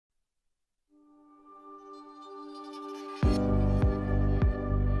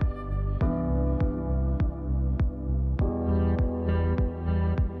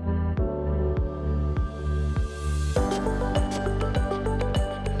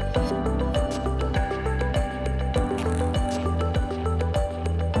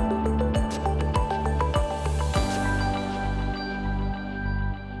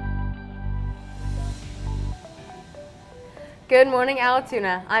Good morning,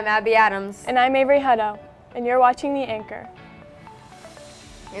 Allatoona. I'm Abby Adams. And I'm Avery Hutto, and you're watching The Anchor.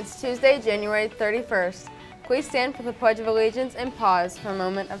 It's Tuesday, January 31st. Please stand for the Pledge of Allegiance and pause for a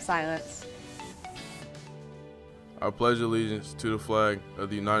moment of silence. I pledge allegiance to the flag of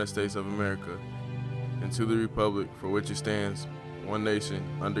the United States of America and to the republic for which it stands, one nation,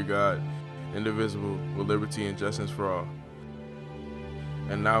 under God, indivisible, with liberty and justice for all.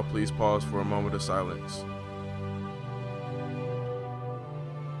 And now please pause for a moment of silence.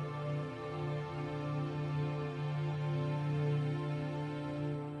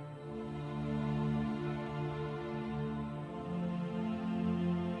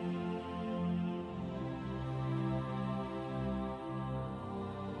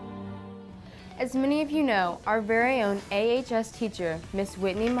 As many of you know, our very own AHS teacher, Miss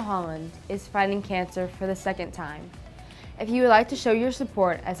Whitney Mulholland, is fighting cancer for the second time. If you would like to show your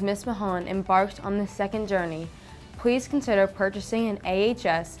support as Miss Mulholland embarks on this second journey, please consider purchasing an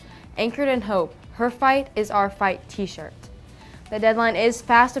AHS Anchored in Hope, Her Fight is Our Fight t-shirt. The deadline is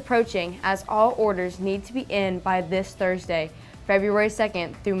fast approaching as all orders need to be in by this Thursday, February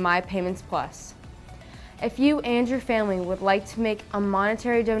 2nd through My Payments Plus. If you and your family would like to make a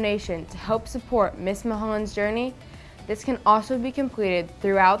monetary donation to help support Miss Mulholland's journey, this can also be completed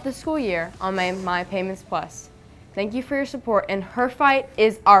throughout the school year on My Payments Plus. Thank you for your support, and her fight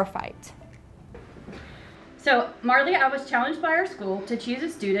is our fight. So, Marley, I was challenged by our school to choose a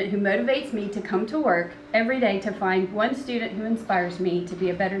student who motivates me to come to work every day to find one student who inspires me to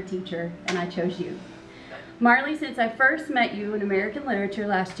be a better teacher, and I chose you. Marley, since I first met you in American Literature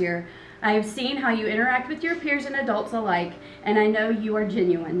last year, I have seen how you interact with your peers and adults alike, and I know you are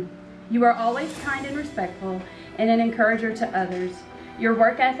genuine. You are always kind and respectful and an encourager to others. Your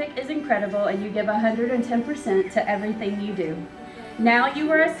work ethic is incredible, and you give 110% to everything you do. Now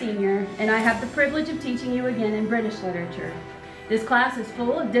you are a senior, and I have the privilege of teaching you again in British literature. This class is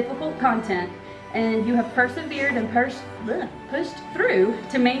full of difficult content, and you have persevered and pushed through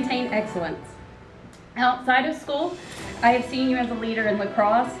to maintain excellence. Outside of school, I have seen you as a leader in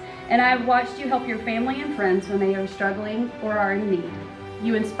lacrosse, and I have watched you help your family and friends when they are struggling or are in need.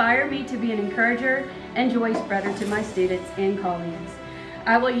 You inspire me to be an encourager and joy spreader to my students and colleagues.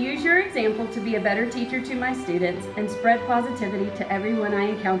 I will use your example to be a better teacher to my students and spread positivity to everyone I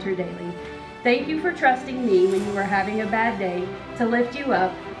encounter daily. Thank you for trusting me when you are having a bad day to lift you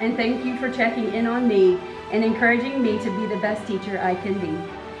up, and thank you for checking in on me and encouraging me to be the best teacher I can be.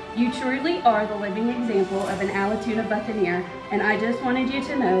 You truly are the living example of an Allatoona Buccaneer, and I just wanted you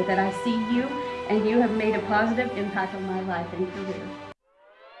to know that I see you and you have made a positive impact on my life and career.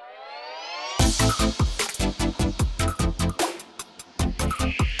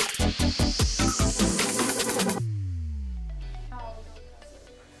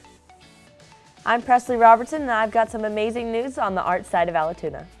 I'm Presley Robertson, and I've got some amazing news on the art side of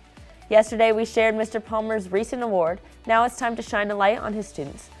Allatoona. Yesterday we shared Mr. Palmer's recent award. Now it's time to shine a light on his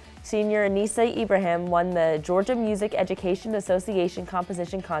students. Senior Anissa Ibrahim won the Georgia Music Education Association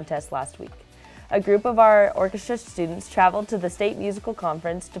Composition Contest last week. A group of our orchestra students traveled to the State Musical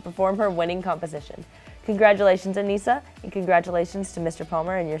Conference to perform her winning composition. Congratulations, Anissa, and congratulations to Mr.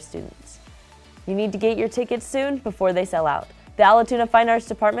 Palmer and your students. You need to get your tickets soon before they sell out. The Allatoona Fine Arts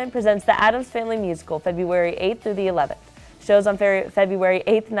Department presents the Addams Family Musical February 8th through the 11th. Shows on February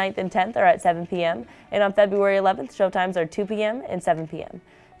 8th, 9th, and 10th are at 7 p.m., and on February 11th, showtimes are 2 p.m. and 7 p.m.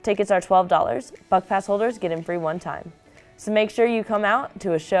 Tickets are $12. Buck Pass holders get in free one time. So make sure you come out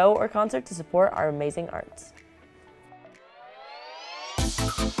to a show or concert to support our amazing arts.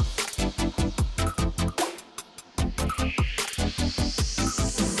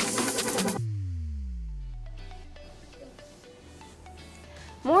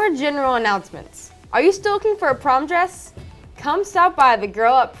 More general announcements. Are you still looking for a prom dress? Come stop by the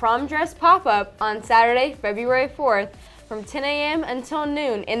Girl Up Prom Dress pop-up on Saturday, February 4th from 10 a.m. until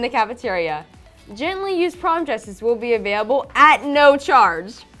noon in the cafeteria. Gently used prom dresses will be available at no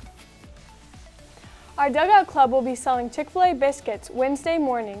charge. Our Dugout Club will be selling Chick-fil-A biscuits Wednesday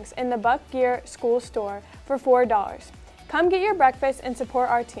mornings in the Buck Gear School store for $4. Come get your breakfast and support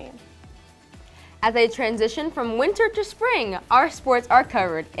our team. As they transition from winter to spring, our sports are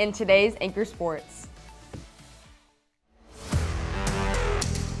covered in today's Anchor Sports.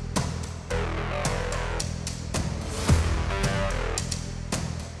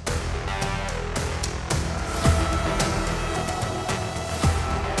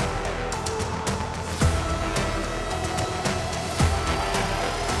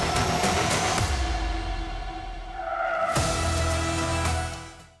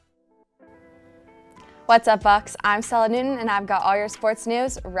 What's up, Bucks? I'm Stella Newton, and I've got all your sports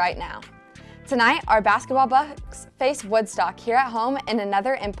news right now. Tonight, our basketball Bucks face Woodstock here at home in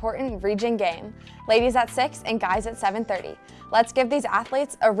another important region game. Ladies at 6 and guys at 7:30. Let's give these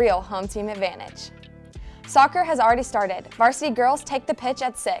athletes a real home team advantage. Soccer has already started. Varsity girls take the pitch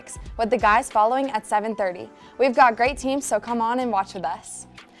at 6, with the guys following at 7:30. We've got great teams, so come on and watch with us.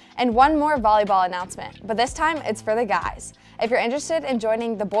 And one more volleyball announcement, but this time it's for the guys. If you're interested in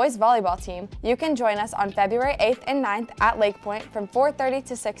joining the boys volleyball team, you can join us on February 8th and 9th at Lake Point from 4:30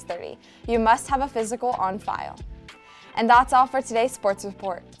 to 6:30. You must have a physical on file. And that's all for today's sports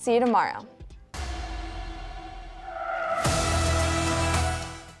report. See you tomorrow.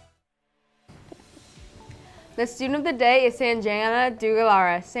 The student of the day is Sanjana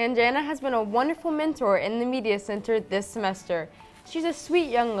Dugalara. Sanjana has been a wonderful mentor in the Media Center this semester. She's a sweet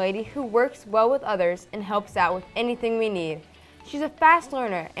young lady who works well with others and helps out with anything we need. She's a fast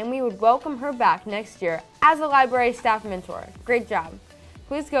learner, and we would welcome her back next year as a library staff mentor. Great job.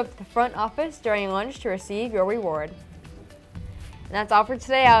 Please go to the front office during lunch to receive your reward. And that's all for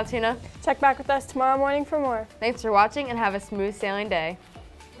today, Allatoona. Check back with us tomorrow morning for more. Thanks for watching and have a smooth sailing day.